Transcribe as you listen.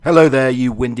Hello there,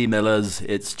 you windy millers.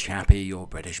 It's Chappie, your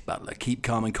British butler. Keep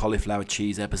Calm and Cauliflower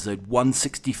Cheese, episode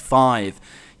 165.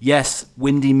 Yes,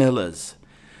 windy millers.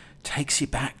 Takes you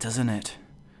back, doesn't it?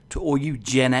 To all you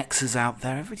Gen Xers out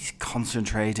there. Everybody's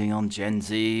concentrating on Gen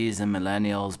Zs and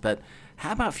millennials, but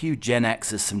how about for you Gen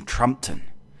Xers, some Trumpton?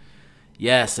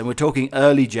 Yes, and we're talking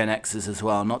early Gen Xers as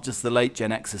well, not just the late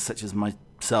Gen Xers such as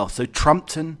myself. So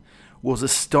Trumpton was a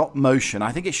stop motion,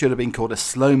 I think it should have been called a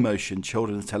slow motion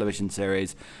children's television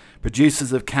series.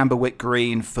 Producers of Camberwick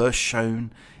Green, first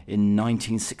shown in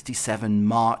 1967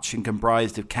 March and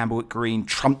comprised of Camberwick Green,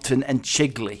 Trumpton and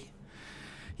Chigley.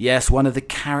 Yes, one of the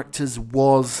characters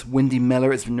was Windy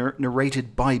Miller. It's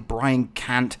narrated by Brian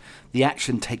Cant. The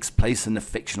action takes place in the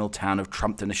fictional town of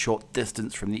Trumpton, a short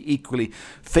distance from the equally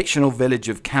fictional village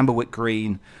of Camberwick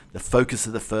Green. The focus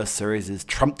of the first series is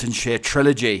Trumptonshire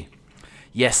Trilogy.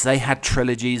 Yes, they had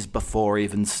trilogies before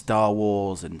even Star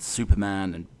Wars and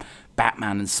Superman and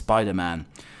Batman and Spider-Man.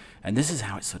 And this is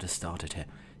how it sort of started here.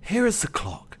 Here is the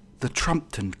clock, the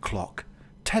Trumpton clock,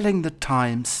 telling the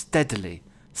time steadily,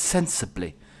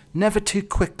 sensibly, never too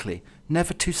quickly,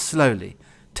 never too slowly,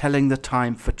 telling the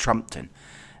time for Trumpton.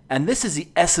 And this is the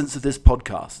essence of this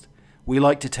podcast. We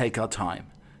like to take our time.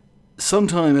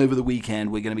 Sometime over the weekend,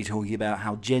 we're going to be talking about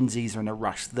how Gen Zs are in a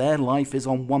rush. Their life is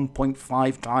on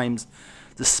 1.5 times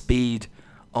the speed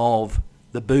of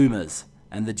the boomers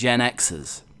and the Gen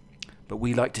Xers. But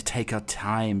we like to take our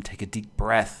time, take a deep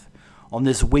breath. On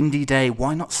this windy day,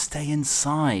 why not stay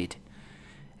inside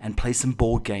and play some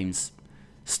board games?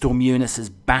 Storm Eunice is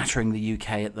battering the UK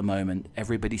at the moment.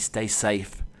 Everybody stay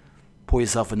safe. Pour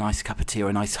yourself a nice cup of tea or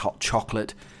a nice hot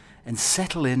chocolate and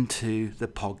settle into the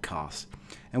podcast.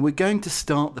 And we're going to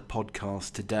start the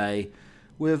podcast today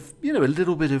with, a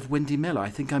little bit of Windy Miller. I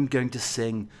think I'm going to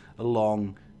sing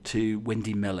along to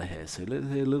Windy Miller here. So let's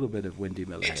hear a little bit of Windy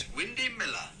Miller here. It's Windy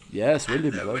Miller. Yes,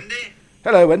 Windy Miller. Windy.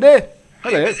 Hello, Windy.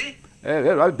 Are you busy?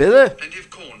 I'm busy. Plenty of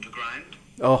corn to grind.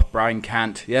 Oh, Brian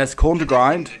Cant. Yes, corn to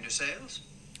grind. In your sails?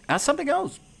 That's something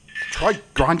else. Try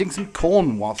grinding some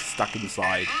corn whilst stuck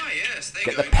inside. Ah, yes. They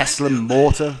Get go the pestle and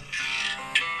mortar.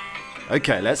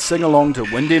 Okay, let's sing along to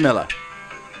Windy Miller.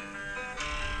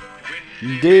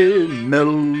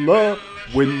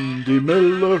 Windy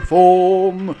Miller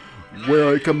form.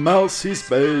 Like a mouse he's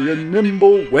spay and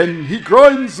nimble when he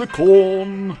grinds the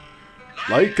corn.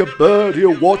 Like a bird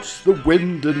he'll watch the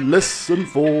wind and listen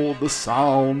for the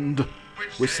sound,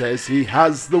 which says he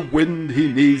has the wind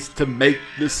he needs to make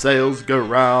the sails go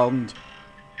round.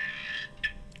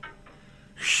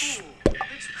 It's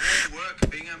hard work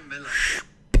being a miller.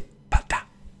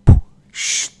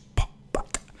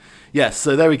 Yes,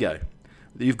 so there we go.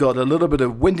 You've got a little bit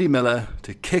of Windy Miller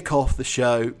to kick off the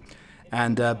show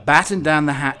and batten down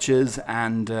the hatches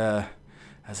and, as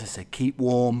I said, keep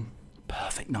warm.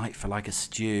 Perfect night for like a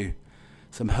stew.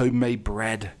 Some homemade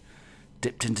bread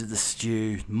dipped into the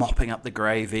stew, mopping up the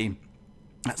gravy.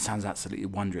 That sounds absolutely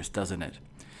wondrous, doesn't it?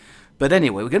 But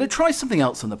anyway, we're going to try something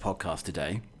else on the podcast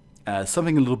today,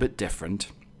 something a little bit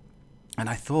different. And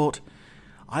I thought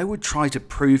I would try to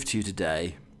prove to you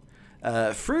today,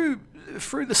 through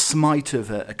the smite of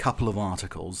a couple of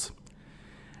articles,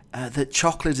 that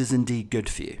chocolate is indeed good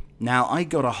for you. Now, I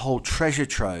got a whole treasure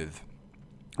trove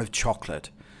of chocolate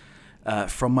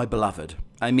from my beloved.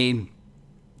 I mean,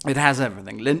 it has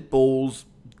everything. Lindt balls,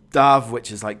 Dove,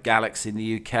 which is like Galaxy in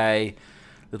the UK,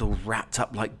 little wrapped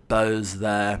up like bows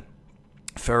there.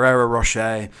 Ferrero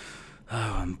Rocher.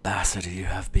 Oh, Ambassador, you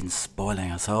have been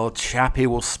spoiling us. Oh, Chappie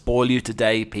will spoil you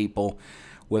today, people,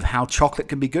 with how chocolate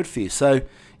can be good for you. So,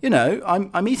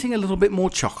 I'm eating a little bit more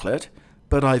chocolate,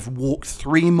 but I've walked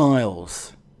 3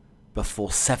 miles before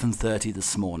 7:30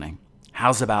 this morning.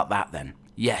 How's about that then?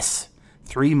 Yes,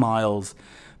 3 miles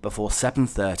before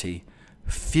 7:30,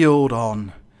 fueled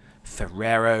on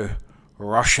Ferrero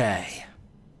Rocher.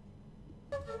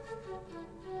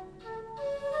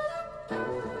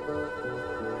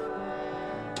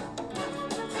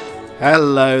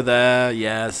 Hello there,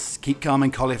 yes, Keep Calm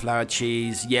and Cauliflower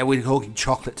Cheese. Yeah, we're talking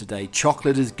chocolate today.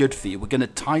 Chocolate is good for you. We're going to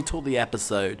title the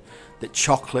episode that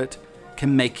chocolate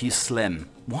can make you slim.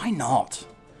 Why not?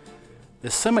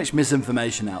 There's so much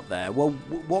misinformation out there. Well,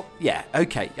 what? Yeah,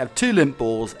 okay, you have 2 Lindt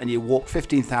balls and you walk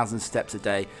 15,000 steps a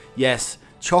day. Yes,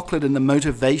 chocolate and the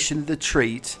motivation of the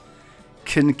treat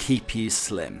can keep you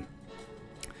slim.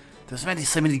 There's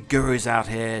so many gurus out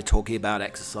here talking about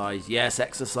exercise. Yes,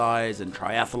 exercise and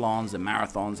triathlons and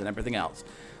marathons and everything else.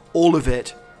 All of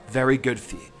it very good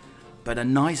for you. But a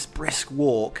nice brisk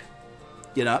walk,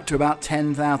 up to about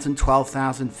 10,000,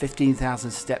 12,000,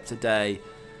 15,000 steps a day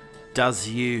does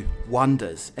you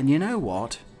wonders. And you know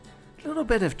what? A little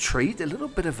bit of treat, a little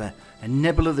bit of a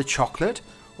nibble of the chocolate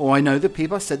Or I know the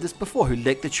people, I've said this before, who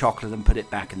lick the chocolate and put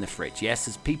it back in the fridge. Yes,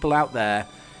 there's people out there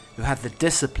who have the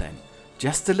discipline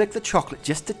just to lick the chocolate,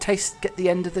 just to get the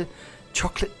end of the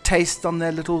chocolate taste on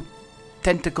their little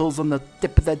tentacles on the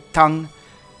tip of their tongue.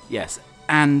 Yes,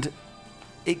 and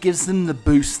it gives them the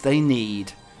boost they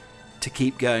need to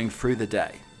keep going through the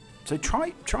day. So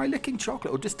try licking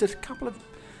chocolate, or just a couple of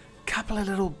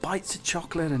little bites of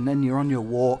chocolate, and then you're on your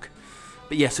walk.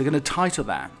 But yes, we're going to title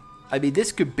that. I mean,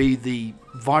 this could be the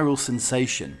viral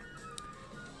sensation.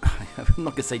 I'm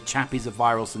not going to say Chappie's a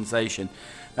viral sensation.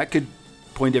 That could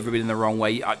point everybody in the wrong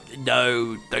way.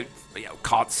 No, don't.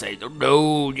 Can't say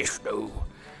no. Yes, no.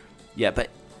 Yeah, but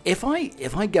if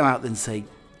I go out and say,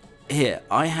 here,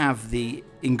 I have the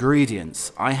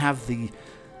ingredients. I have the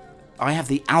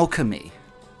alchemy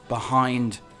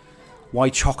behind why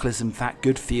chocolate is in fact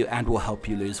good for you and will help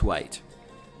you lose weight.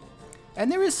 And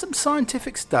there is some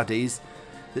scientific studies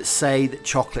that say that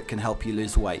chocolate can help you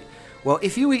lose weight. Well,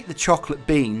 if you eat the chocolate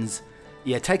beans,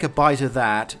 take a bite of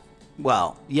that,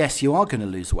 well, yes, you are going to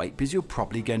lose weight because you're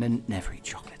probably going to never eat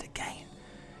chocolate again.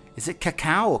 Is it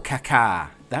cacao or caca?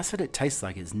 That's what it tastes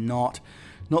like. It's not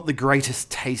the greatest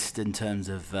taste in terms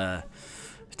of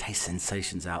taste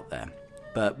sensations out there.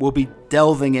 But we'll be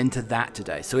delving into that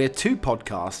today. So we had 2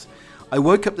 podcasts. I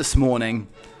woke up this morning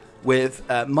with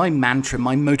my mantra,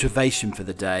 my motivation for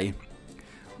the day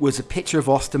was a picture of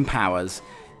Austin Powers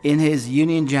in his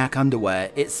Union Jack underwear.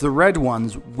 It's the red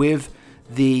ones with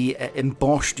the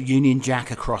embossed Union Jack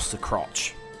across the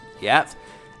crotch. Yep,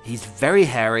 he's very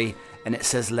hairy, and it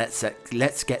says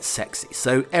let's get sexy.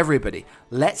 So everybody,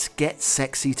 let's get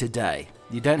sexy today.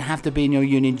 You don't have to be in your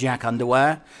Union Jack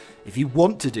underwear. If you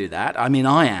want to do that, I mean,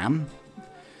 I am.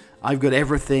 I've got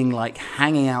everything like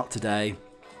hanging out today,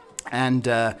 and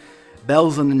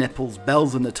bells on the nipples,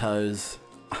 bells on the toes.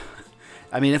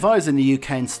 I mean, if I was in the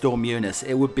UK and Storm Eunice,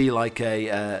 it would be like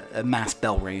a mass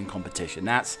bell ringing competition.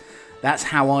 That's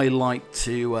how I like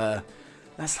to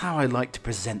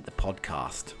present the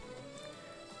podcast.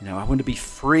 You know, I want to be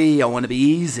free. I want to be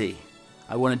easy.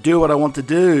 I want to do what I want to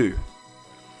do,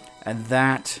 and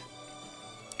that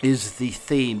is the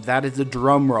theme. That is the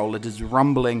drum roll. It is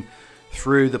rumbling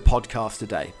through the podcast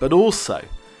today. But also,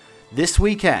 this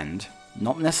weekend,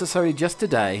 not necessarily just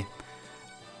today,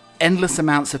 endless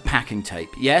amounts of packing tape.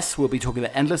 Yes, we'll be talking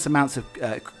about endless amounts of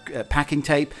packing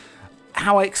tape.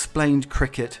 How I explained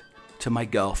cricket to my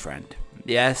girlfriend.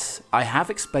 Yes, I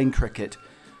have explained cricket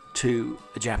to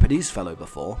a Japanese fellow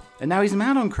before, and now he's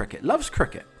mad on cricket, loves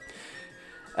cricket.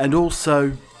 And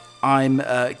also, I'm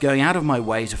going out of my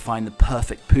way to find the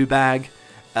perfect poo bag.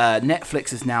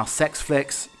 Netflix is now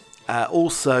Sexflix.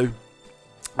 Also,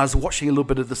 I was watching a little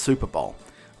bit of the Super Bowl.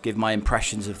 Give my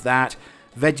impressions of that.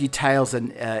 Veggie Tales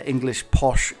and English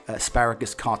posh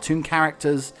asparagus cartoon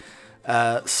characters.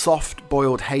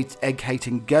 Soft-boiled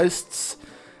egg-hating ghosts.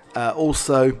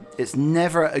 Also, it's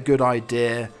never a good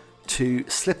idea to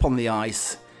slip on the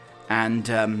ice and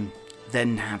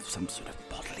then have some sort of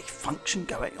bodily function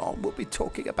going on. We'll be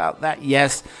talking about that.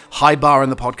 Yes, high bar on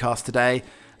the podcast today,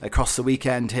 across the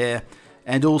weekend here.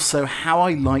 And also how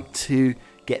I like to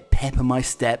get pep in my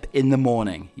step in the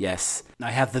morning. Yes,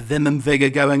 I have the vim and vigor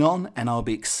going on, and I'll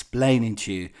be explaining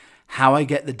to you how I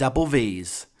get the double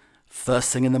V's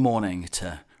first thing in the morning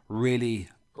to really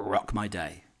rock my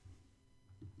day.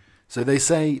 So they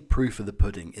say proof of the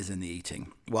pudding is in the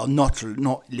eating. Well, not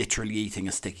literally eating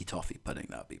a sticky toffee pudding.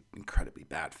 That would be incredibly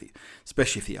bad for you,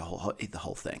 especially if you eat the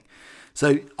whole thing.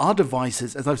 So our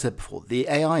devices, as I've said before, the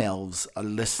AI elves are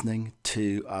listening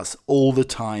to us all the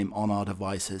time on our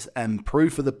devices. And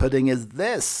proof of the pudding is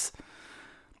this.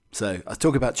 So I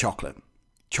talk about chocolate.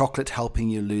 Chocolate helping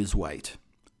you lose weight.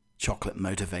 Chocolate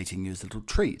motivating you as a little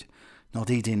treat. Not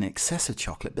eating excessive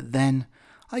chocolate, but then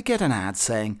I get an ad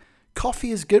saying,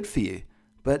 coffee is good for you,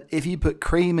 but if you put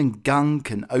cream and gunk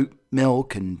and oat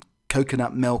milk and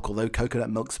coconut milk, although coconut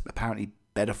milk's apparently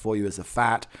better for you as a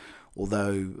fat,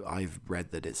 although I've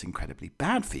read that it's incredibly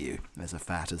bad for you as a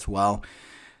fat as well.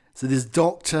 So this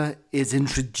doctor is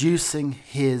introducing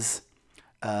his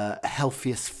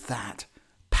healthiest fat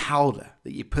powder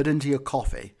that you put into your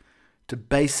coffee to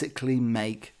basically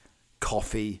make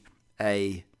coffee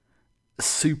a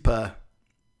super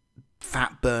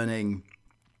fat-burning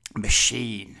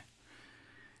machine.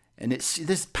 And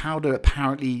this powder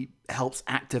apparently helps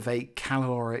activate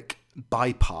caloric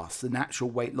bypass, the natural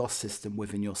weight loss system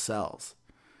within your cells.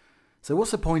 So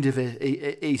what's the point of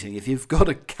eating if you've got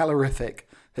a caloric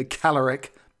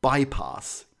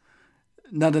bypass?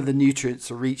 None of the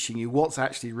nutrients are reaching you. What's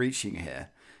actually reaching here?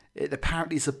 It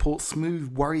apparently supports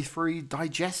smooth, worry-free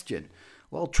digestion.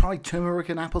 Well, try turmeric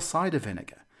and apple cider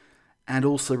vinegar. and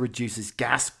also reduces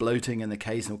gas, bloating, and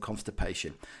occasional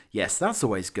constipation. Yes, that's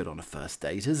always good on a first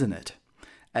date, isn't it?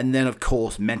 And then, of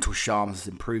course, mental sharpness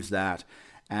improves that,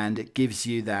 and it gives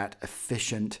you that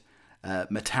efficient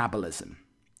metabolism.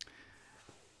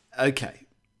 Okay,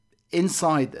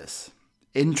 inside this,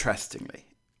 interestingly,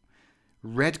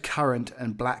 red currant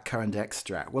and black currant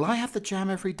extract. Well, I have the jam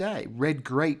every day. Red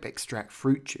grape extract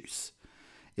fruit juice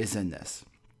is in this.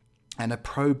 And a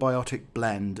probiotic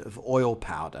blend of oil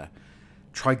powder,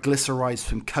 triglycerides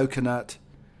from coconut,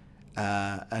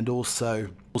 and also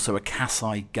a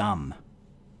Kasai gum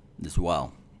as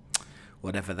well,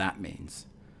 whatever that means.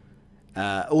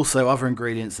 Also, other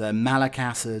ingredients are malic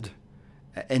acid,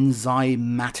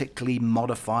 enzymatically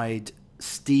modified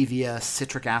stevia,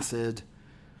 citric acid,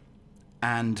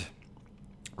 and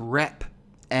Rep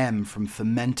M from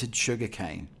fermented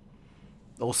sugarcane.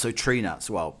 Also tree nuts,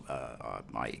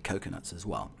 I eat coconuts as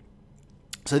well.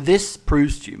 So this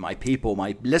proves to you, my people,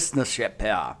 my listenership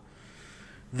here,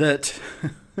 that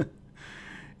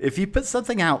if you put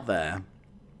something out there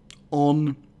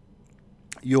on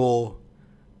your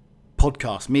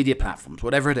podcast, media platforms,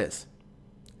 whatever it is,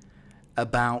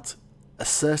 about a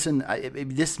certain,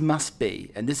 this must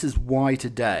be, and this is why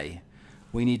today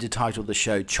we need to title the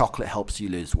show "Chocolate Helps You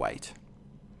Lose Weight."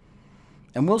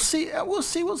 And we'll see what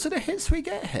sort of hits we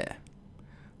get here.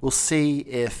 We'll see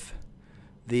if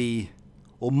the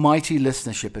almighty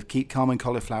listenership of Keep Calm and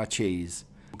Cauliflower Cheese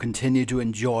will continue to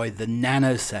enjoy the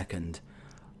nanosecond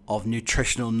of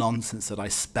nutritional nonsense that I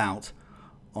spout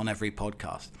on every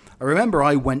podcast. I remember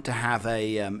I went to have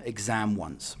a exam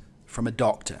once from a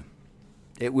doctor.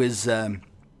 It was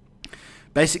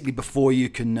basically before you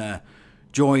can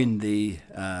join the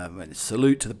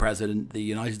salute to the President of the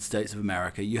United States of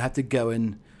America, you have to go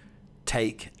and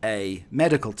take a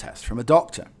medical test from a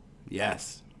doctor.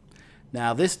 Yes.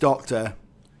 Now, this doctor,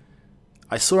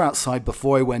 I saw outside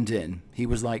before I went in, he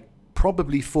was like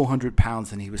probably 400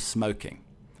 pounds and he was smoking.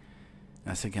 And I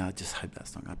was thinking, I just hope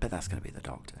that's not, I bet that's going to be the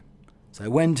doctor. So I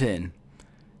went in,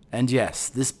 and yes,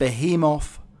 this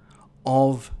behemoth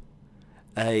of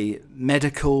a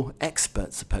medical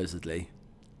expert, supposedly,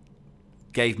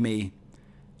 gave me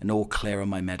an all clear on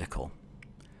my medical.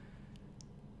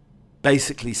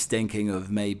 Basically stinking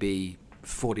of maybe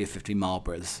 40 or 50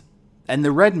 Marlboros. And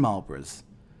the red Marlboros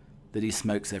that he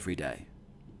smokes every day.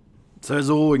 So it's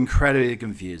all incredibly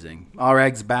confusing. Are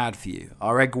eggs bad for you?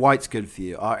 Are egg whites good for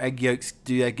you?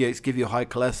 Do egg yolks give you high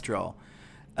cholesterol?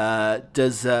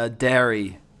 Does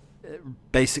dairy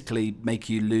basically make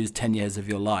you lose 10 years of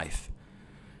your life?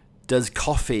 Does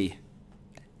coffee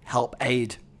help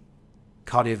aid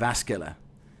cardiovascular?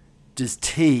 Does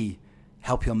tea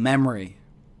help your memory?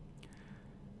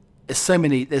 There's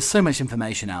so much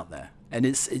information out there, and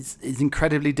it's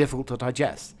incredibly difficult to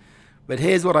digest. But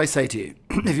here's what I say to you.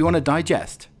 If you want to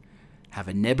digest, have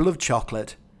a nibble of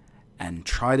chocolate and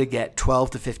try to get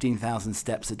 12 to 15,000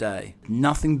 steps a day.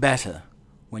 Nothing better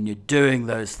when you're doing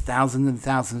those thousands and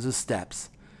thousands of steps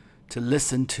to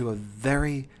listen to a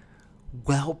very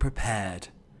well-prepared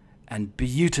and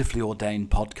beautifully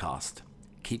ordained podcast.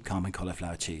 Keep Calm and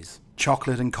Cauliflower Cheese.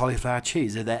 Chocolate and cauliflower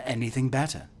cheese, are there anything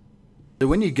better? So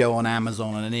when you go on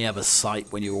Amazon or any other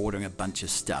site when you're ordering a bunch of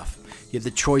stuff, you have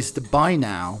the choice to buy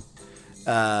now,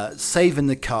 save in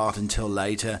the cart until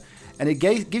later, and it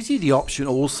gives you the option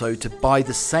also to buy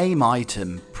the same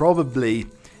item probably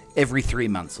every 3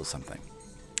 months or something.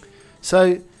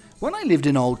 So when I lived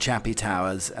in Old Chappie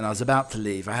Towers and I was about to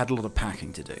leave, I had a lot of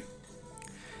packing to do.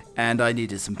 And I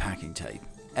needed some packing tape.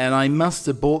 And I must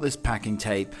have bought this packing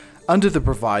tape under the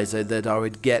proviso that I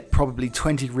would get probably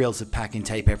 20 reels of packing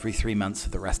tape every 3 months for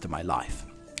the rest of my life.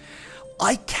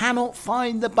 I cannot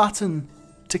find the button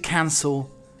to cancel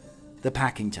the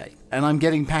packing tape, and I'm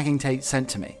getting packing tape sent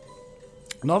to me.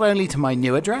 Not only to my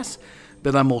new address,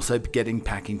 but I'm also getting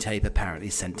packing tape apparently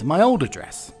sent to my old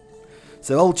address.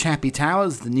 So Old Chappie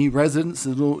Towers, the new residents,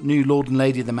 the new Lord and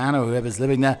Lady of the Manor, whoever's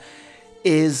living there,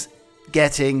 is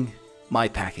getting my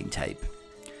packing tape.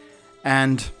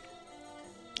 And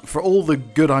for all the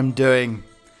good I'm doing,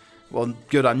 well,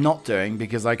 good I'm not doing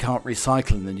because I can't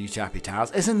recycle in the new Chappie Towers.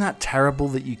 Isn't that terrible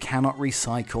that you cannot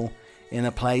recycle in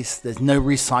a place? There's no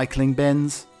recycling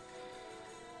bins.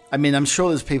 I mean, I'm sure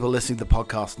there's people listening to the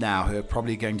podcast now who are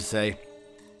probably going to say,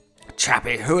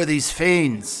 Chappie, who are these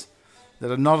fiends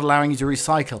that are not allowing you to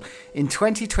recycle? In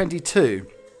 2022,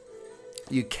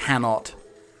 you cannot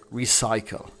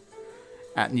recycle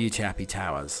at New Chappie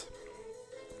Towers.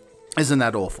 Isn't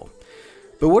that awful?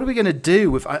 But what are we going to do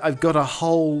with... I've got a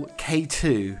whole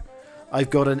K2. I've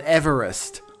got an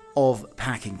Everest of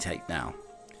packing tape now.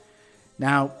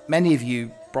 Now, many of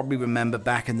you probably remember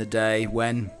back in the day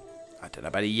when I don't know,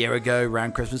 about a year ago,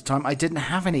 around Christmas time, I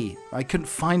couldn't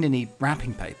find any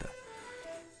wrapping paper.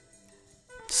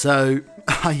 So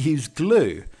I used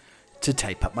glue to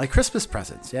tape up my Christmas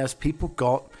presents. Yes, I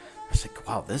was like,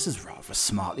 wow, this is rather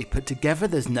smartly put together.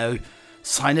 There's no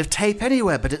sign of tape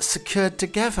anywhere, but it's secured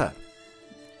together.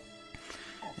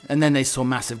 And then they saw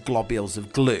massive globules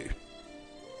of glue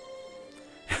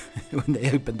when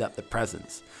they opened up the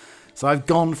presents. So I've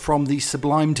gone from the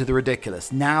sublime to the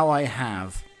ridiculous. Now I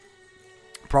have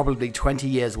probably 20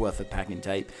 years worth of packing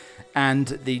tape, and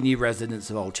the new residents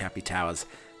of Old Chappie Towers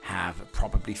have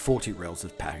probably 40 reels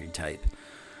of packing tape.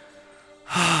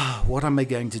 What am I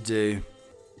going to do?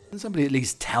 Can somebody at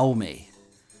least tell me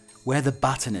where the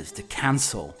button is to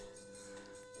cancel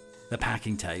the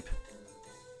packing tape?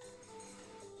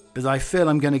 Because I feel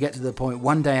I'm going to get to the point,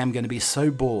 one day I'm going to be so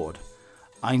bored,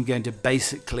 I'm going to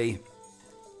basically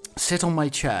sit on my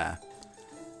chair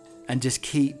and just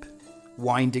keep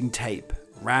winding tape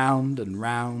round and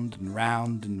round and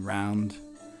round and round.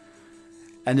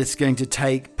 And it's going to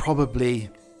take probably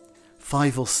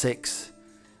 5 or 6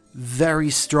 very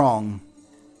strong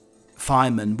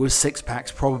firemen with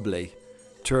 6-packs probably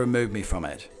to remove me from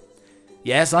it.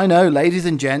 Yes, I know, ladies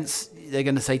and gents, they're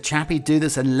going to say, Chappie, do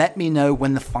this and let me know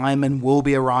when the firemen will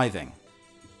be arriving.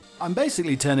 I'm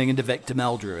basically turning into Victor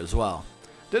Meldrew as well.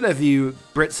 Don't know if you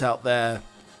Brits out there,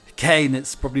 again,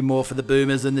 it's probably more for the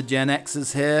boomers and the Gen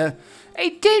Xers here.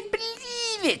 I don't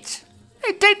believe it.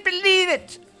 I don't believe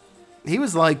it. He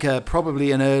was like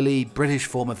probably an early British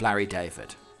form of Larry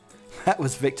David. That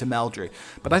was Victor Meldrew.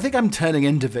 But I think I'm turning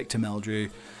into Victor Meldrew,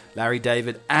 Larry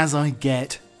David, as I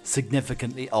get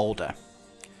significantly older.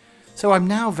 So I'm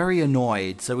now very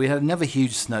annoyed. So we had another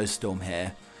huge snowstorm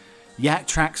here. Yak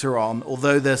tracks are on,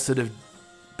 although they're sort of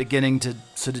beginning to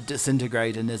sort of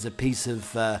disintegrate, and there's a piece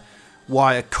of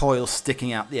wire coil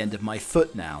sticking out the end of my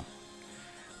foot now.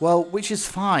 Well, which is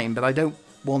fine, but I don't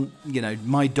want,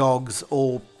 my dogs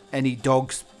or any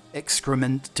dog's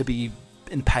excrement to be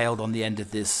impaled on the end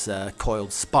of this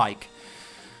coiled spike.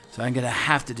 So I'm going to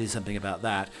have to do something about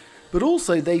that. But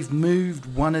also, they've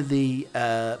moved one of the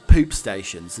poop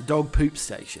stations, the dog poop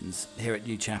stations here at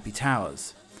New Chappie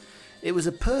Towers. It was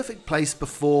a perfect place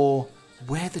before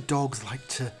where the dogs like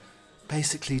to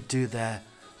basically do their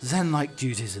zen-like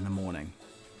duties in the morning.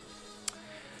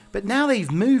 But now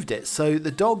they've moved it, so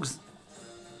the dogs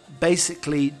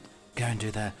basically go and do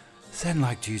their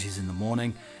zen-like duties in the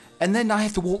morning, and then I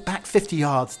have to walk back 50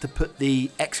 yards to put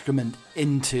the excrement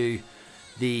into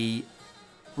the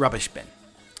rubbish bin.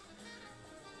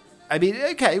 I mean,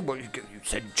 okay, well, you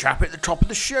said, Chap, at the top of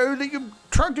the show that you're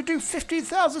trying to do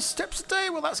 15,000 steps a day.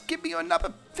 Well, that's giving you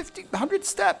another 100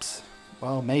 steps.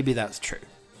 Well, maybe that's true.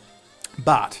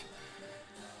 But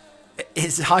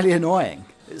it's highly annoying,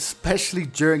 especially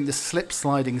during the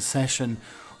slip-sliding session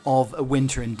of a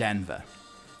winter in Denver.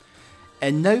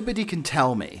 And nobody can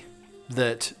tell me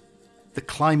that the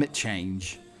climate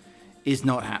change is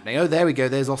not happening. Oh, there we go.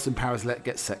 There's Austin Powers' Let's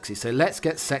Get Sexy. So let's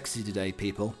get sexy today,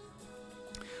 people.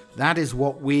 That is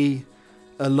what we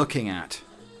are looking at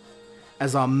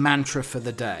as our mantra for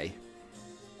the day.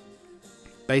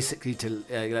 Basically,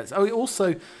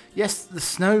 also, yes, the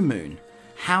snow moon.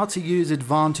 How to use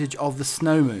advantage of the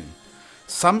snow moon.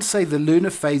 Some say the lunar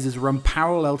phases run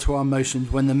parallel to our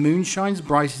motions. When the moon shines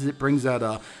brightest, it brings out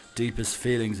our deepest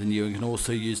feelings in you. You can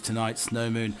also use tonight's snow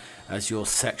moon as your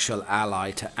sexual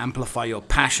ally to amplify your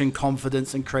passion,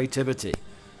 confidence, and creativity.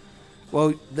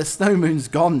 Well, the snow moon's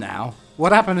gone now.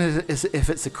 What happens if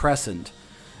it's a crescent?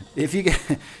 If you get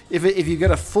if you get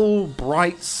a full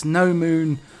bright snow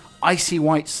moon, icy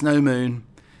white snow moon,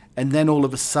 and then all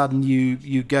of a sudden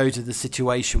you go to the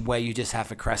situation where you just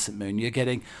have a crescent moon, you're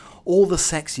getting all the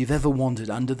sex you've ever wanted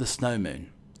under the snow moon.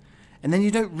 And then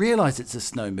you don't realize it's a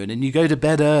snow moon, and you go to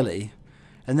bed early,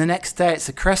 and the next day it's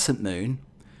a crescent moon.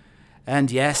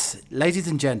 And yes, ladies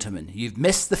and gentlemen, you've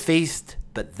missed the feast,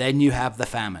 but then you have the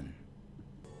famine.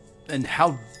 And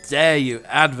how dare you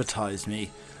advertise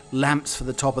me lamps for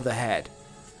the top of the head?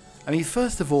 I mean,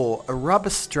 first of all, a rubber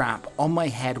strap on my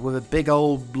head with a big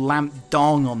old lamp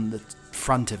dong on the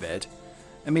front of it.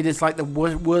 I mean, it's like the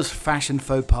worst fashion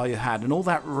faux pas you had, and all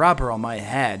that rubber on my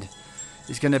head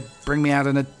is going to bring me out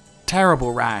in a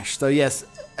terrible rash. So yes,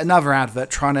 another advert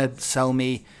trying to sell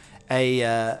me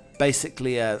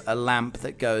basically a lamp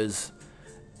that is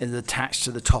attached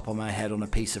to the top of my head on a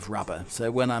piece of rubber.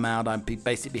 So when I'm out, I'd be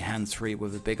basically hands-free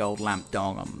with a big old lamp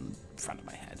dong on the front of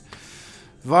my head.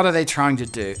 What are they trying to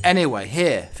do? Anyway,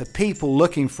 here, for people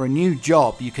looking for a new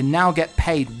job, you can now get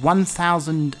paid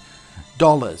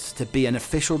 $1,000 to be an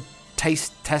official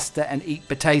taste tester and eat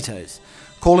potatoes.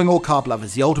 Calling all carb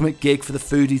lovers, the ultimate gig for the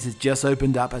foodies has just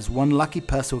opened up as one lucky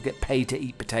person will get paid to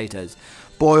eat potatoes.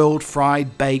 Boiled,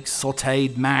 fried, baked,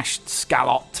 sautéed, mashed,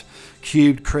 scalloped,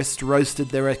 cubed, crisped, roasted,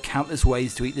 there are countless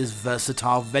ways to eat this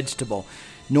versatile vegetable.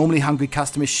 Normally hungry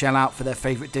customers shell out for their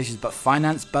favourite dishes, but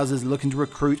finance buzzers looking to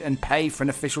recruit and pay for an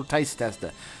official taste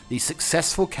tester. The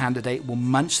successful candidate will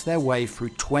munch their way through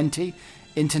 20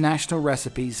 international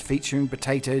recipes featuring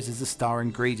potatoes as the star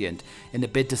ingredient in a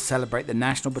bid to celebrate the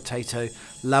National Potato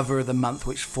Lover of the Month,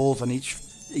 which falls on each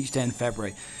day in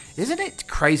February. Isn't it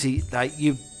crazy that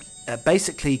you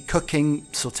basically cooking,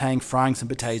 sautéing, frying some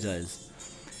potatoes,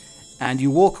 and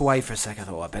you walk away for a second,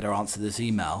 I better answer this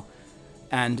email,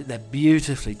 and they're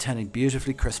turning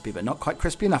beautifully crispy, but not quite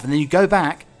crispy enough. And then you go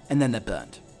back, and then they're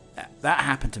burnt. That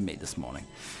happened to me this morning.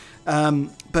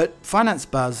 But Finance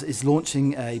Buzz is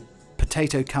launching a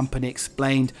potato company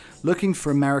explained, looking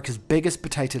for America's biggest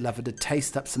potato lover to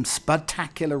taste up some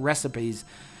spudtacular recipes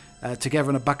together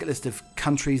on a bucket list of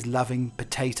countries loving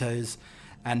potatoes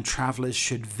and travelers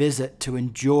should visit to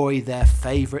enjoy their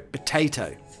favorite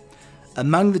potato.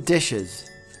 Among the dishes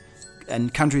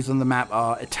and countries on the map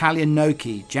are Italian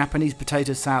gnocchi, Japanese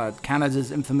potato salad,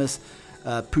 Canada's infamous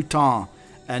poutine,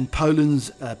 and Poland's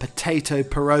potato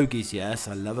pierogies. Yes,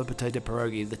 I love a potato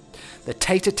pierogi. The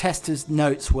Tater Tester's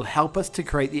notes will help us to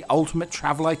create the ultimate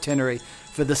travel itinerary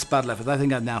for the spud lovers. I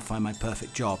think I've now found my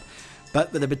perfect job.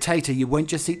 But with the potato, you won't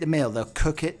just eat the meal, they'll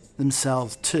cook it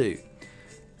themselves too.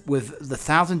 With the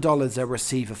 $1,000, they'll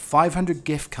receive a $500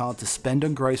 gift card to spend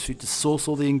on grocery to source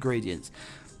all the ingredients.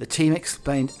 The team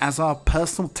explained, as our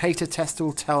personal tater tester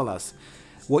will tell us,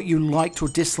 what you liked or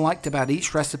disliked about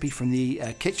each recipe from the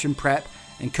kitchen prep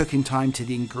and cooking time to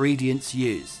the ingredients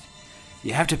used.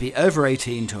 You have to be over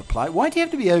 18 to apply. Why do you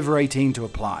have to be over 18 to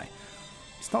apply?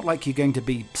 It's not like you're going to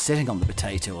be sitting on the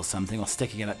potato or something or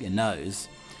sticking it up your nose.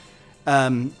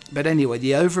 But anyway,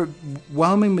 the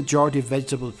overwhelming majority of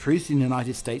vegetables produced in the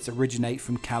United States originate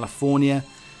from California,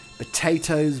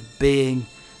 potatoes being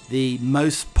the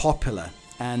most popular.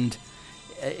 And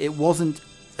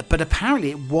but apparently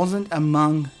it wasn't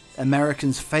among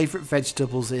Americans' favorite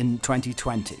vegetables in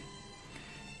 2020.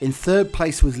 In third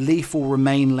place was leaf or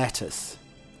romaine lettuce.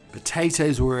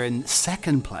 Potatoes were in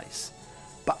second place,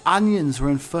 but onions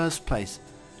were in first place.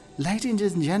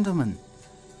 Ladies and gentlemen,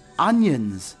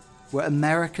 onions were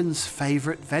Americans'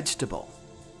 favorite vegetable.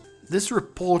 This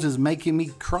report is making me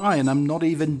cry, and I'm not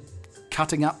even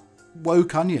cutting up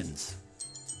woke onions.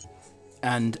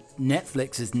 And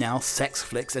Netflix is now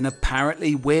Sexflix, and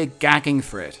apparently we're gagging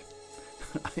for it.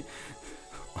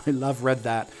 I read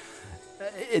that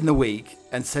in the week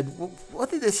and said,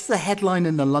 what is this? The headline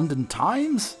in the London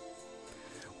Times?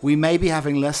 We may be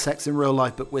having less sex in real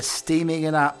life, but we're streaming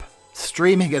it up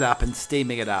and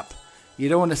steaming it up. You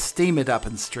don't want to steam it up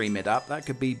and stream it up. That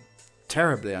could be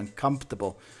terribly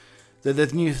uncomfortable. The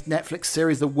new Netflix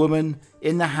series, The Woman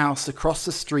in the House Across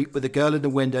the Street with a Girl in the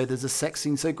Window, there's a sex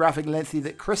scene so graphic and lengthy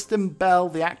that Kristen Bell,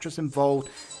 the actress involved,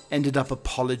 ended up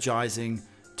apologizing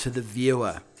to the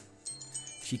viewer.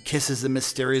 She kisses the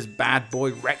mysterious bad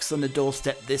boy Rex on the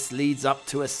doorstep. This leads up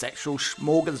to a sexual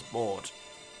smorgasbord.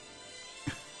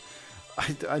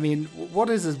 I mean, what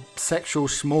is a sexual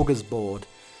smorgasbord?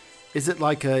 Is it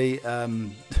like a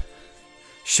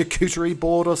charcuterie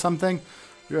board or something?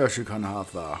 Yes, you can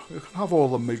have all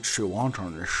the meats you want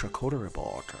on this charcuterie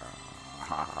board.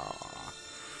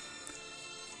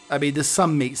 I mean, there's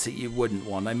some meats that you wouldn't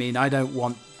want. I mean, I don't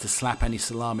want to slap any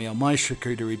salami on my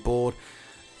charcuterie board.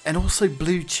 And also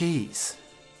blue cheese.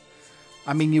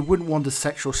 I mean, you wouldn't want a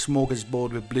sexual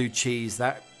smorgasbord with blue cheese.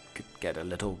 That could get a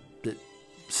little bit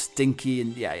stinky.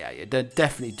 And yeah, you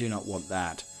definitely do not want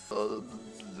that.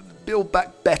 Build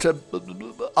back better,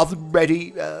 oven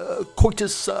ready,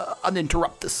 coitus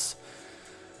uninterruptus.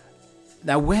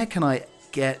 Now, where can I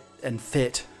get and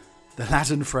fit the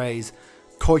Latin phrase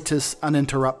coitus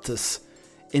uninterruptus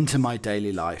into my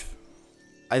daily life?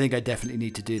 I think I definitely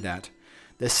need to do that.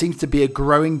 There seems to be a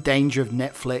growing danger of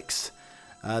Netflix.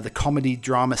 The comedy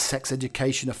drama Sex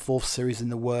Education, a fourth series in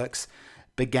the works,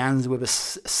 began with a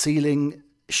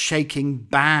ceiling-shaking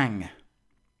bang.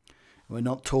 We're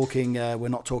not talking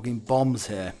bombs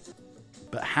here.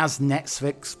 But has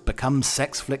Netflix become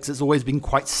Sexflix? It's always been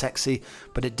quite sexy,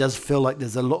 but it does feel like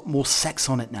there's a lot more sex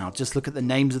on it now. Just look at the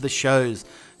names of the shows,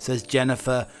 says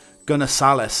Jennifer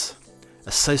Gunassalis,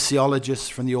 a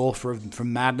sociologist from the author of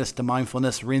From Madness to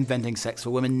Mindfulness, Reinventing Sex for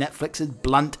Women. Netflix is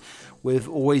blunt with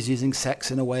always using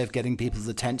sex in a way of getting people's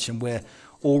attention. We're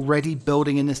already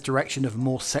building in this direction of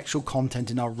more sexual content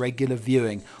in our regular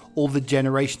viewing. All the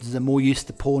generations are more used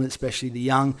to porn, especially the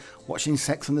young. Watching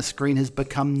sex on the screen has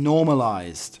become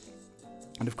normalized.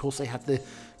 And of course they had the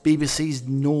BBC's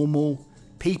normal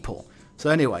people. So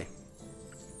anyway,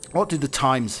 what do the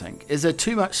Times think? Is there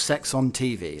too much sex on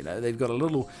TV? You know, they've got a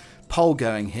little poll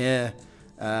going here.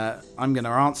 I'm going to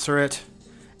answer it.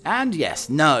 And yes,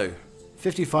 no.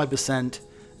 55%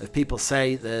 of people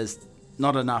say there's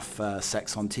not enough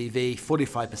sex on TV.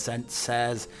 45%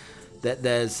 says that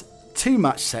there's too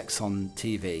much sex on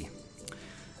TV.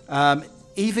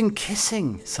 Even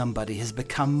kissing somebody has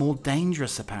become more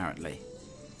dangerous, apparently.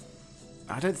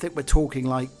 I don't think we're talking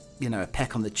like, you know, a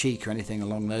peck on the cheek or anything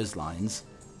along those lines.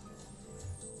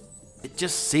 It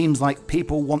just seems like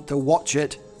people want to watch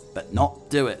it, but not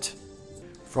do it.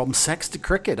 From sex to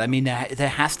cricket, I mean, there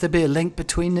has to be a link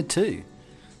between the two.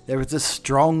 There is a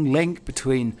strong link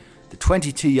between the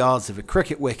 22 yards of a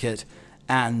cricket wicket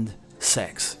and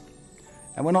sex.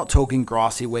 And we're not talking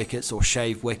grassy wickets or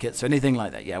shaved wickets or anything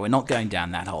like that. Yeah, we're not going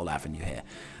down that whole avenue here.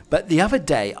 But the other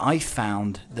day I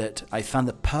found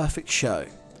the perfect show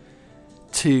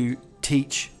to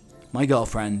teach my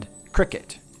girlfriend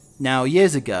cricket. Now,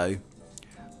 years ago,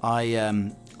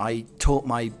 I taught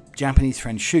my Japanese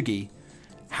friend Shugi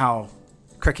how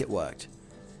cricket worked.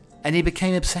 And he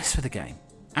became obsessed with the game.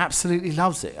 Absolutely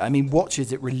loves it. I mean,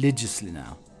 watches it religiously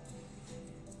now.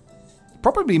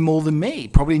 Probably more than me.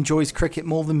 Probably enjoys cricket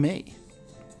more than me.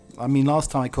 I mean,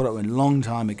 last time I caught up with him, a long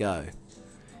time ago,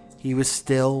 he was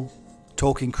still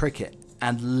talking cricket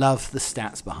and loved the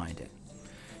stats behind it.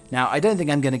 Now, I don't think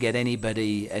I'm going to get any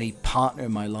partner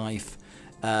in my life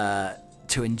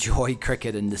to enjoy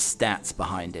cricket and the stats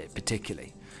behind it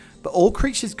particularly. But All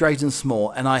Creatures Great and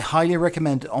Small, and I highly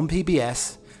recommend it on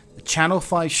PBS, the Channel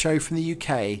 5 show from the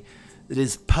UK, that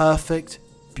is perfect,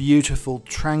 beautiful,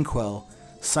 tranquil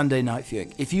Sunday night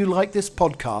viewing. If you like this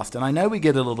podcast, and I know we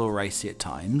get a little racy at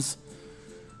times,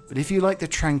 but if you like the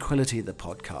tranquility of the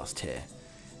podcast here,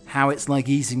 how it's like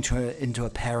easing into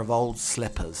a pair of old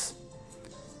slippers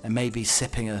and maybe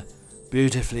sipping a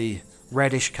beautifully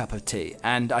reddish cup of tea.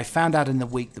 And I found out in the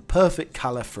week the perfect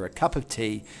colour for a cup of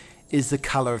tea is the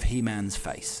colour of He-Man's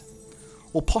face.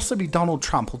 Or possibly Donald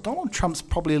Trump. Well, Donald Trump's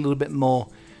probably a little bit more...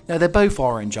 No, they're both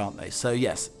orange, aren't they? So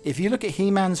yes, if you look at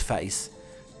He-Man's face,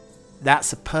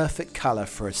 that's a perfect colour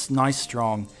for a nice,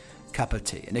 strong cup of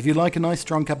tea. And if you like a nice,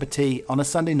 strong cup of tea on a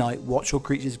Sunday night, watch All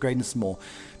Creatures Great and Small.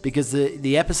 Because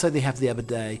the episode they have the other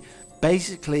day,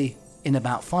 basically in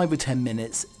about 5 or 10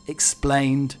 minutes,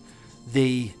 explained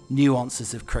the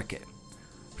nuances of cricket.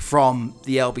 From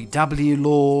the LBW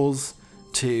laws,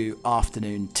 to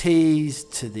afternoon teas,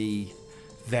 to the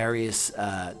various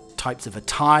types of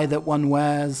attire that one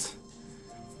wears.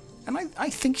 And I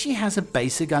think she has a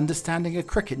basic understanding of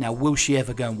cricket. Now, will she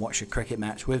ever go and watch a cricket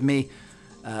match with me?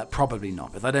 Probably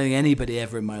not. But I don't think anybody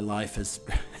ever in my life has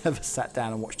ever sat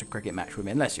down and watched a cricket match with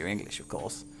me, unless you're English, of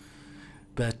course.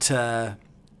 But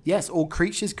yes, All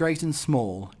Creatures Great and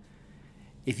Small.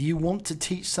 If you want to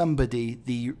teach somebody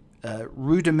the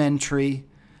rudimentary,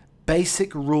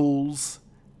 basic rules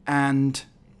and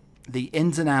the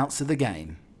ins and outs of the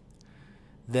game,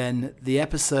 then the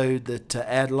episode that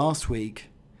aired last week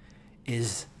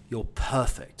is your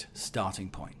perfect starting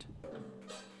point.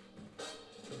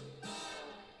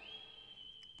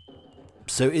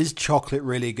 So is chocolate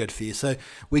really good for you? So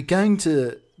we're going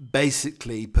to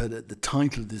basically put at the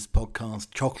title of this podcast,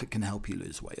 chocolate can help you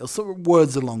lose weight, or sort of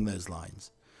words along those lines.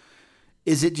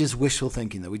 Is it just wishful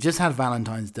thinking though? We just had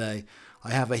Valentine's Day.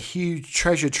 I have a huge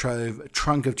treasure trove,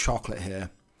 trunk of chocolate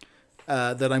here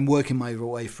that I'm working my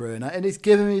way through. And it's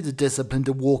given me the discipline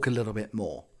to walk a little bit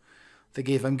more. I think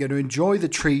if I'm going to enjoy the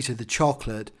treat of the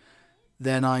chocolate,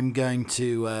 then I'm going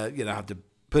to have to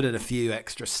put in a few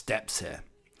extra steps here.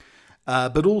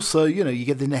 But also, you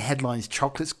get in the headlines,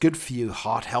 chocolate's good for you,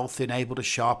 heart health and able to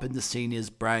sharpen the senior's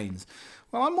brains.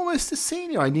 Well, I'm almost a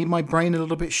senior. I need my brain a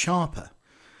little bit sharper.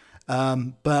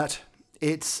 But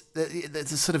there's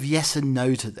a sort of yes and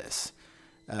no to this.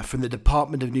 From the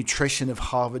Department of Nutrition of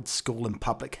Harvard School of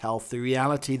Public Health, the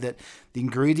reality that the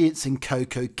ingredients in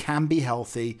cocoa can be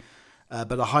healthy,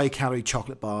 but a high-calorie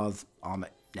chocolate bars aren't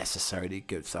necessarily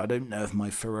good. So I don't know if my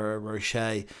Ferrero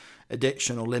Rocher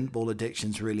addiction or lint ball addiction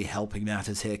is really helping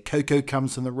matters here. Cocoa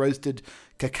comes from the roasted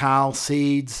cacao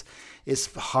seeds.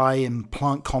 It's high in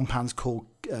plant compounds called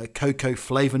cocoa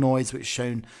flavonoids, which are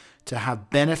shown to have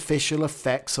beneficial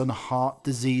effects on heart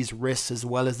disease risks as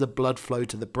well as the blood flow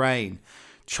to the brain.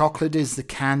 Chocolate is the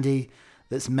candy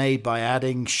that's made by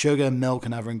adding sugar, milk,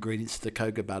 and other ingredients to the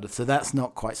cocoa butter. So that's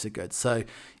not quite so good. So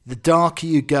the darker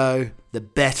you go, the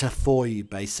better for you,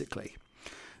 basically.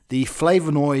 The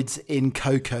flavonoids in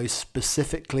cocoa,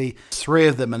 specifically 3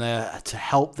 of them, are to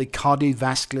help the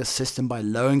cardiovascular system by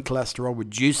lowering cholesterol,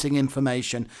 reducing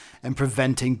inflammation, and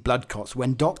preventing blood clots.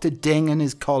 When Dr. Ding and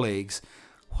his colleagues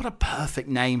What a perfect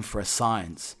name for a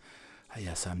science.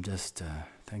 Yes, I'm just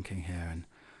thinking here and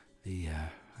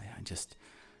I'm just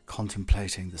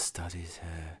contemplating the studies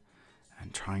here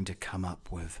and trying to come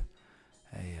up with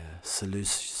a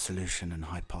solution and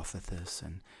hypothesis,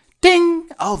 and ding!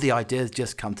 Oh, the ideas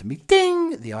just come to me.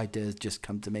 Ding! The ideas just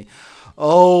come to me.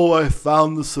 Oh, I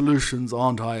found the solutions.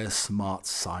 Aren't I a smart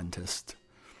scientist?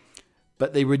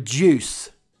 But they reduce,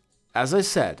 as I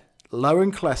said,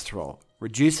 lowering cholesterol,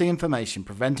 reducing inflammation,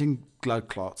 preventing blood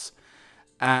clots,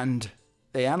 and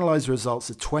they analyze the results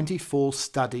of 24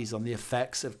 studies on the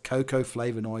effects of cocoa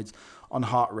flavonoids on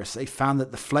heart risk. They found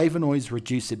that the flavonoids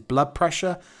reduced blood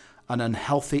pressure and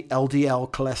unhealthy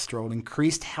LDL cholesterol,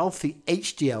 increased healthy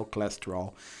HDL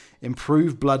cholesterol,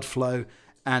 improved blood flow,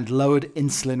 and lowered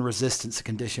insulin resistance, a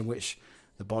condition which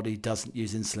the body doesn't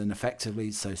use insulin effectively,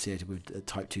 associated with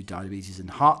type 2 diabetes and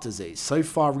heart disease. So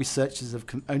far, researchers have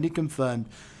only confirmed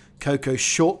cocoa's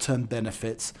short-term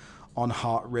benefits on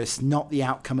heart risk, not the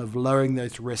outcome of lowering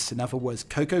those risks. In other words,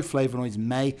 cocoa flavonoids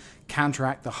may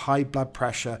counteract the high blood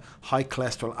pressure, high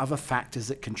cholesterol, other factors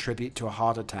that contribute to a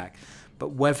heart attack. But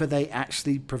whether they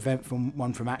actually prevent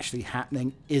one from actually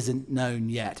happening isn't known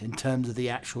yet in terms of the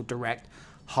actual direct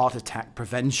heart attack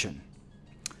prevention.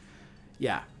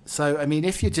 Yeah. So, I mean,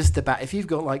 if you've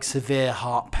got like severe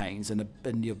heart pains and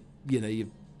your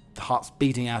heart's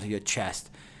beating out of your chest,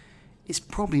 it's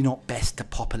probably not best to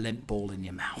pop a lint ball in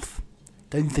your mouth.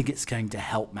 Don't think it's going to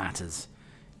help matters.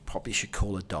 Probably should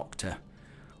call a doctor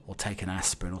or take an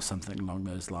aspirin or something along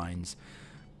those lines.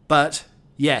 But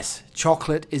yes,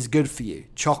 chocolate is good for you.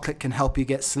 Chocolate can help you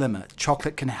get slimmer.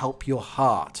 Chocolate can help your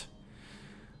heart.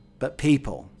 But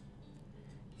people,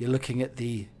 you're looking at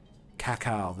the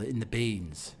cacao in the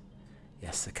beans.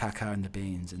 Yes, the cacao in the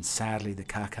beans. And sadly, the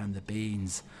cacao in the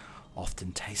beans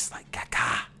often tastes like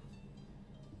caca.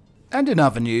 And in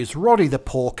other news, Roddy the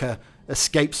porker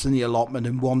escapes from the allotment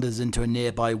and wanders into a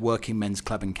nearby working men's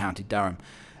club in County Durham.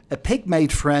 A pig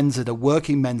made friends at a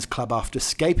working men's club after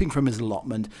escaping from his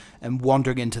allotment and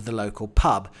wandering into the local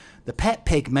pub. The pet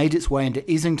pig made its way into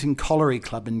Islington Colliery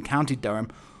Club in County Durham.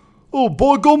 Oh,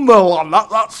 by gum,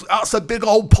 that's a big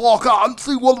old porker. I haven't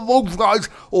seen one of those guys.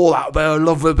 Oh, that'll be a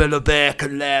lovely bit of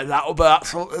bacon there. That'll be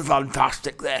absolutely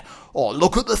fantastic there. Oh,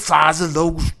 look at the size of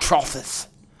those trotters.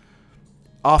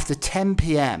 After 10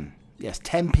 p.m. Yes,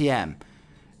 10 p.m.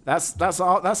 That's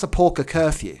a porker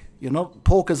curfew.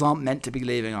 Porkers aren't meant to be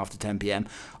leaving after 10 p.m.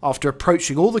 After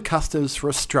approaching all the customers for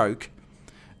a stroke,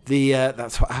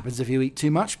 that's what happens if you eat too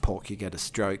much pork. You get a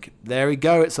stroke. There we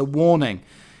go. It's a warning.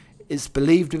 It's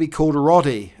believed to be called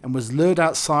Roddy and was lured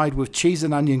outside with cheese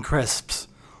and onion crisps.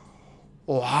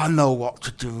 Oh, I know what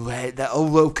to do.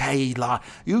 Okay, Eli.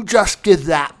 You just give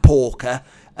that porker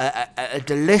a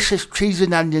delicious cheese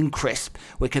and onion crisp.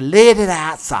 We can lay it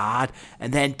outside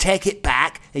and then take it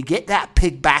back and get that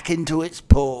pig back into its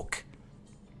pork.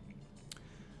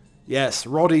 Yes,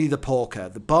 Roddy the porker.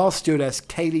 The bar stewardess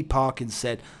Kaylee Parkins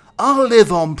said, I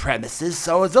live on premises,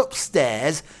 so I was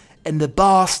upstairs and the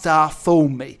bar staff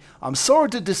phoned me. I'm sorry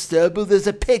to disturb you, there's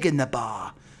a pig in the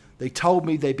bar. They told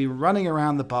me they'd been running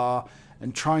around the bar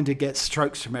and trying to get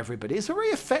strokes from everybody. It's a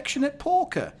very affectionate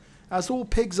porker, as all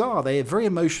pigs are. They are very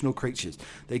emotional creatures.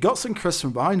 They got some crisps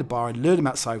from behind the bar and lured him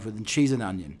outside with them cheese and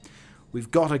onion.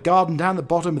 We've got a garden down the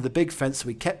bottom of the big fence, so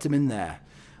we kept him in there.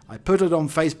 I put it on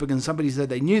Facebook and somebody said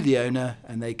they knew the owner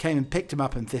and they came and picked him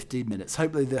up in 15 minutes.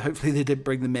 Hopefully they did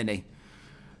bring the Mini.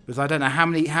 Because I don't know how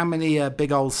many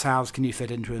big old sows can you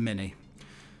fit into a Mini.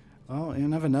 Well, you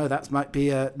never know. That might be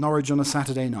Norwich on a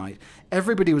Saturday night.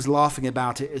 Everybody was laughing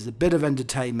about it as a bit of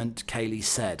entertainment, Kaylee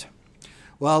said.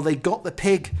 Well, they got the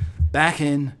pig back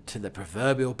in to the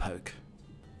proverbial poke.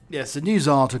 Yes, the news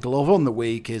article of On the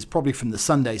Week is probably from the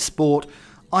Sunday Sport.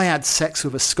 I had sex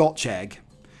with a Scotch egg.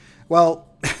 Well,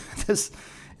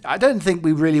 I don't think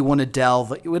we really want to delve.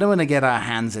 We don't want to get our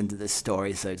hands into this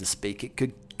story, so to speak. It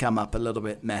could come up a little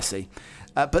bit messy.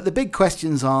 But the big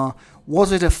questions are,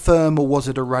 was it a firm or was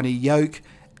it a runny yolk?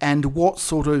 And what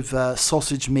sort of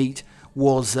sausage meat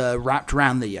was wrapped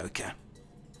around the yolker?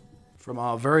 From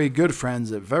our very good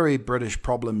friends at Very British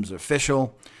Problems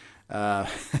Official.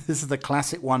 This is the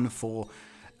classic one for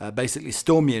basically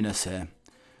Storm Eunice here.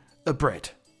 A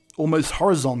Brit, almost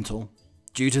horizontal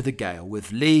due to the gale,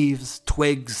 with leaves,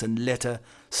 twigs and litter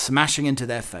smashing into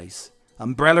their face.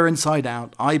 Umbrella inside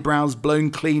out, eyebrows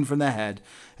blown clean from their head,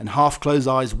 and half-closed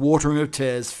eyes watering with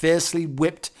tears, fiercely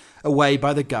whipped away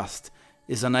by the gust,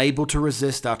 is unable to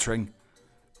resist uttering,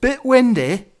 "Bit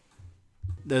windy?"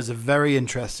 There's a very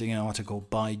interesting article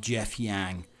by Jeff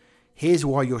Yang. Here's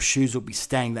why your shoes will be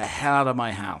staying the hell out of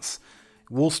my house.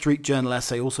 Wall Street Journal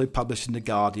essay also published in The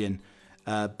Guardian.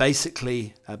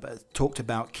 basically talked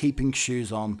about keeping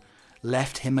shoes on,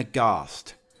 left him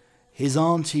aghast. His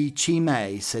auntie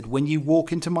Chime said, "When you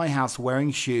walk into my house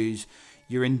wearing shoes,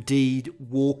 you're indeed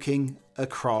walking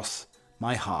across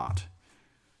my heart."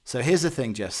 So here's the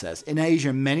thing, Jeff says. In Asia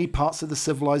and many parts of the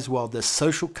civilized world, there's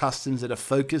social customs that are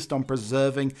focused on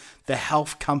preserving the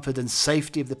health, comfort, and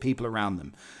safety of the people around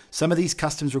them. Some of these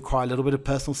customs require a little bit of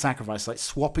personal sacrifice, like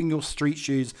swapping your street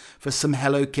shoes for some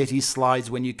Hello Kitty slides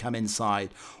when you come inside,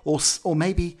 or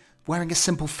maybe wearing a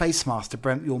simple face mask to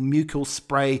prevent your mucus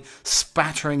spray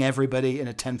spattering everybody in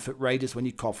a 10-foot radius when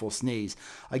you cough or sneeze.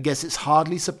 I guess it's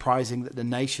hardly surprising that the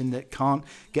nation that can't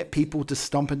get people to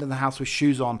stomp into the house with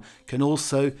shoes on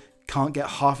can't get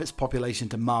half its population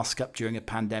to mask up during a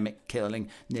pandemic, killing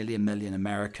nearly 1 million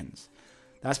Americans.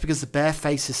 That's because the bare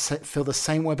faces feel the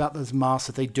same way about those masks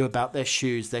as they do about their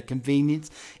shoes. Their convenience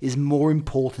is more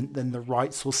important than the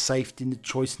rights or safety and the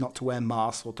choice not to wear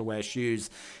masks or to wear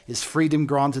shoes. Is freedom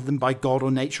granted them by God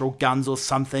or nature or guns or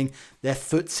something? Their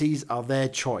footsies are their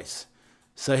choice.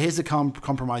 So here's the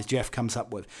compromise Jeff comes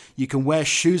up with. You can wear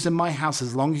shoes in my house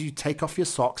as long as you take off your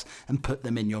socks and put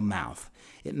them in your mouth.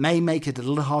 It may make it a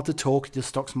little hard to talk, your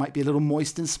socks might be a little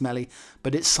moist and smelly,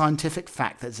 but it's scientific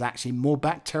fact that there's actually more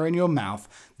bacteria in your mouth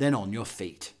than on your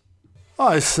feet.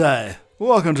 I say,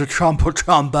 welcome to Trump or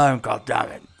Trombone,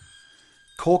 goddammit.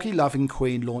 Corky-loving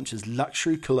Queen launches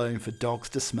luxury cologne for dogs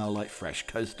to smell like fresh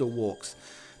coastal walks.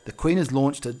 The Queen has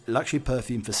launched a luxury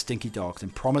perfume for stinky dogs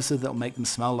and promises that it'll make them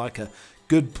smell like a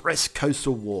good brisk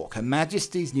coastal walk. Her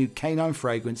Majesty's new canine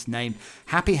fragrance named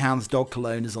Happy Hounds Dog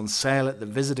Cologne is on sale at the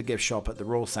visitor gift shop at the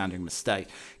Royal Sandringham Estate.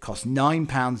 It costs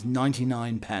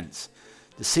 £9.99.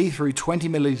 The see-through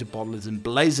 20ml bottle is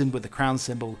emblazoned with the crown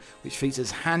symbol, which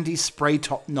features handy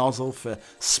spray-top nozzle for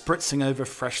spritzing over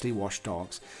freshly washed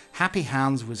dogs. Happy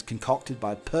Hounds was concocted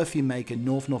by a perfume maker,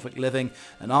 North Norfolk Living,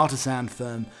 an artisan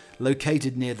firm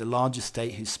located near the large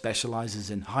estate who specialises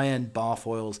in high-end bath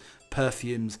oils,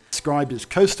 perfumes, described as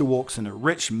coastal walks in a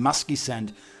rich, musky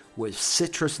scent with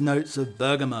citrus notes of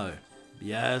bergamot.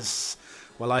 Yes,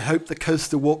 well, I hope the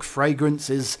coastal walk fragrance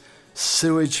is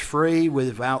sewage-free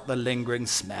without the lingering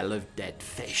smell of dead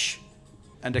fish.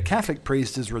 And a Catholic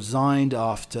priest has resigned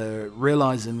after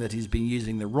realizing that he's been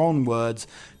using the wrong words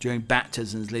during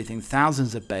baptisms, leaving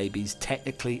thousands of babies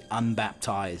technically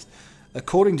unbaptized.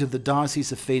 According to the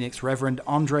Diocese of Phoenix, Reverend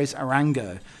Andres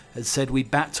Arango has said, "We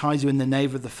baptize you in the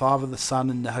name of the Father, the Son,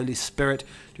 and the Holy Spirit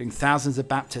during thousands of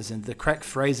baptisms." The correct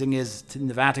phrasing is in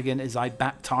the Vatican is, "I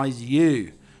baptize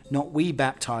you," not "we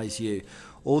baptize you."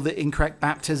 All the incorrect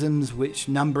baptisms, which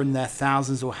number in their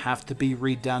thousands, will have to be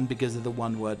redone because of the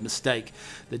one-word mistake.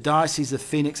 The Diocese of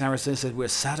Phoenix, Arizona said, "We're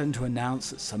saddened to announce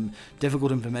that some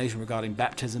difficult information regarding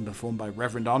baptism performed by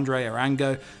Reverend Andre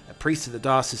Arango, a priest of the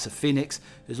Diocese of Phoenix,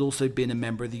 who's also been a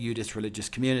member of the Udist religious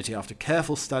community. After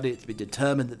careful study, it's been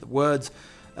determined that the words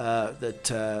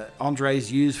that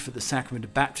Andres used for the sacrament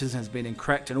of baptism has been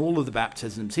incorrect, and all of the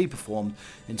baptisms he performed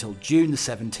until June the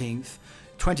 17th,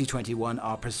 2021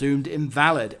 are presumed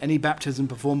invalid. Any baptism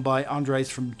performed by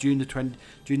Andres from June the 17th,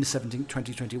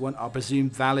 2021 are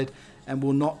presumed valid and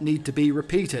will not need to be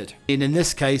repeated. And in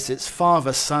this case, it's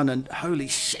Father, Son, and holy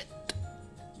shit.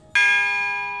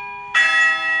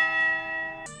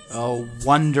 Oh,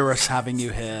 wondrous having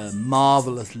you here.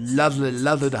 Marvelous,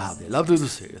 lovely to have you. Lovely to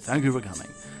see you. Thank you for coming.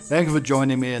 Thank you for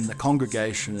joining me in the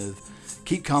congregation of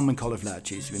Keep Calm and Cauliflower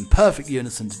Cheese. You've been perfect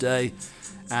unison today.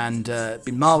 And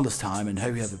been marvellous time, and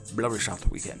hope you have a bloody after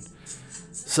weekend.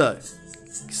 So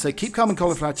Keep Calm and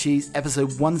Cauliflower Cheese,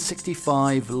 episode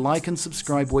 165. Like and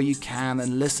subscribe where you can,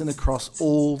 and listen across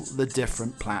all the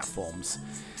different platforms.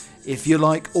 If you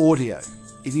like audio,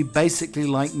 if you basically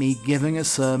like me giving a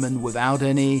sermon without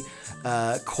any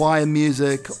choir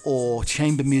music or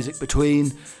chamber music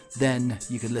between, then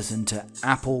you can listen to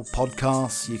Apple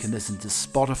Podcasts, you can listen to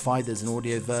Spotify, there's an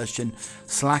audio version,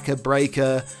 Slacker,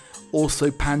 Breaker,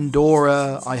 also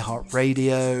Pandora,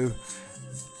 iHeartRadio,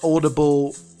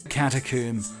 Audible,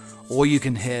 Catacomb. All you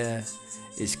can hear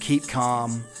is Keep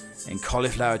Calm and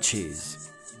Cauliflower Cheese.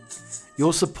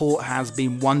 Your support has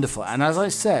been wonderful, and as I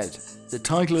said, the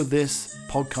title of this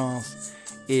podcast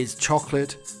is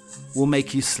Chocolate Will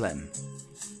Make You Slim.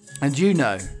 And you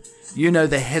know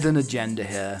the hidden agenda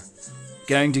here,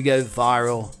 going to go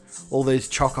viral, all those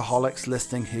chocoholics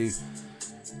listening who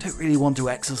don't really want to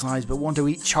exercise but want to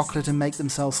eat chocolate and make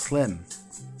themselves slim.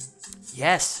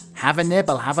 Yes, have a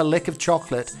nibble, have a lick of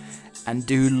chocolate and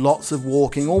do lots of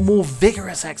walking or more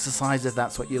vigorous exercise if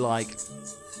that's what you like.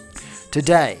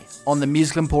 Today, on the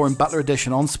Musical Emporium Butler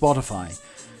Edition on Spotify,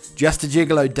 Just a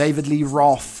Gigolo, David Lee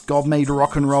Roth, God Made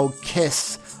Rock and Roll,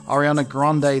 Kiss, Ariana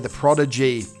Grande, The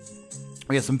Prodigy,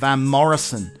 We got some Van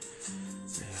Morrison.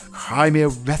 Cry Me a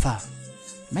River.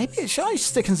 Maybe, should I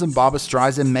stick in some Barbra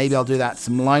Streisand? Maybe I'll do that.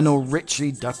 Some Lionel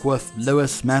Richie, Duckworth,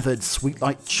 Lewis, Method, Sweet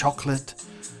Like Chocolate.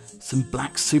 Some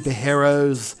Black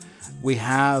Superheroes. We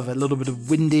have a little bit of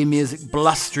windy music,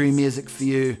 blustery music for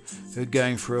you who are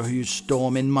going through a huge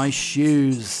storm. In My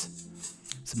Shoes.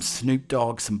 Some Snoop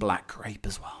Dogg, some Black Grape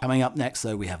as well. Coming up next,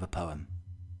 though, we have a poem.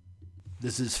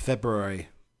 This is February,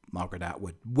 Margaret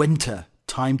Atwood. Winter,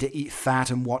 time to eat fat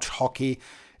and watch hockey.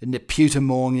 In the pewter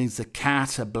mornings, the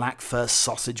cat, a black fur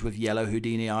sausage with yellow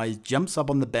Houdini eyes, jumps up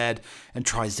on the bed and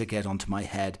tries to get onto my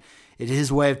head. It is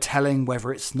his way of telling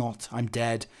whether it's not, I'm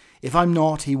dead. If I'm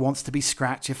not, he wants to be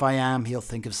scratched. If I am, he'll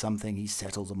think of something. He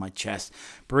settles on my chest,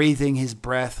 breathing his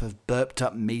breath of burped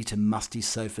up meat and musty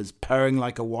sofas, purring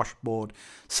like a washboard.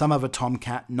 Some other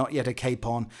tomcat, not yet a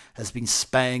capon, has been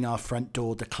spaying our front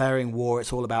door, declaring war.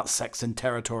 It's all about sex and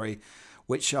territory,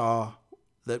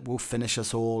 that will finish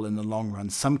us all in the long run.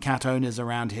 Some cat owners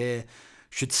around here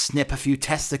should snip a few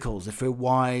testicles. If we're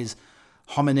wise,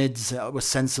 hominids were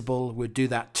sensible, we'd do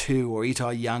that too, or eat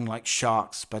our young like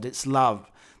sharks. But it's love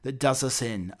that does us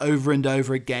in. Over and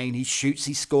over again, he shoots,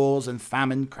 he scores, and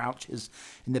famine crouches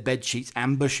in the bed sheets,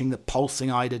 ambushing the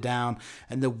pulsing eider down,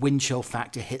 and the wind chill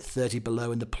factor hit 30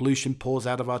 below, and the pollution pours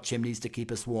out of our chimneys to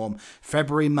keep us warm.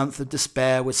 February month of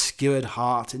despair with skewered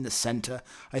heart in the centre.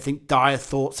 I think dire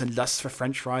thoughts and lust for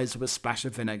French fries with a splash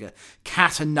of vinegar.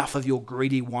 Cat, enough of your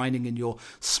greedy whining and your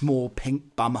small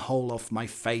pink bum hole off my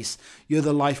face. You're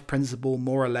the life principle,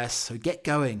 more or less, so get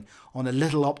going on a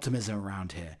little optimism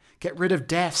around here. Get rid of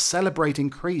death, celebrate,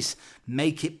 increase,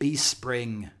 make it be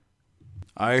spring.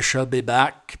 I shall be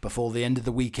back before the end of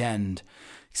the weekend.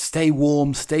 Stay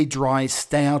warm, stay dry,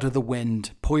 stay out of the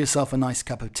wind, pour yourself a nice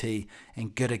cup of tea,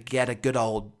 and get a good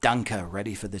old dunker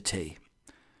ready for the tea.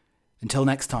 Until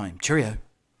next time, cheerio.